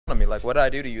on me. Like, what did I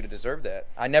do to you to deserve that?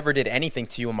 I never did anything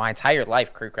to you in my entire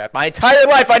life, kreekcraft. My entire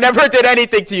life, I never did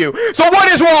anything to you. So what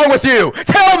is wrong with you?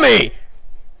 Tell me!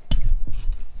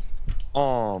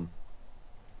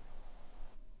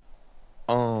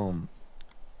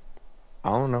 I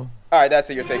don't know. Alright, that's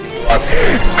it. You're taking too long.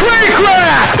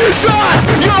 kreekcraft! Shut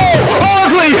your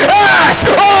ugly ass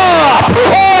up!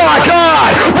 Oh my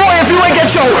god! Boy, if you ain't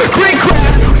get your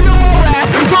kreekcraft, feel all that,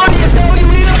 dirty as hell, you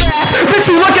need a bath. Bitch,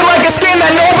 you looking like a skin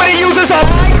that nobody uses on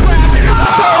Minecraft.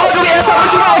 Shut your ugly ass up,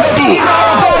 bitch, you want to be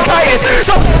bronchitis.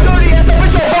 Shut your dirty ass up,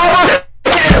 bitch, your barber.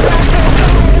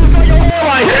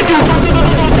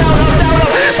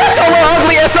 Shut your little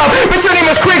ugly ass up! Bitch, your name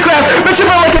is kreekcraft! Bitch, you're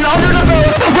like an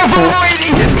underdeveloped,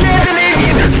 reverberating,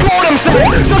 Scandinavian, scrotum set!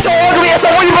 Shut your ugly ass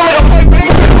up! What you been like a pipe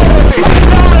bitch?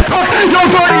 Now I'm gonna cook your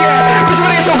dirty ass! Bitch, you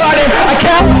wanna get your goddamn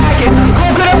account hacking,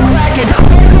 coconut cracking,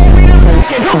 coconut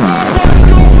cracking, let's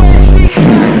go French.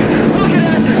 Look at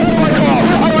that! Oh my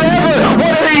god! I don't ever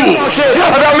wanna hear you talk shit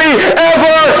about me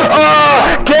ever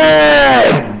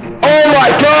again! Oh my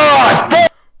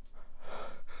god!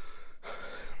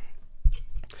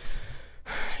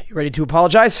 You ready to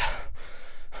apologize?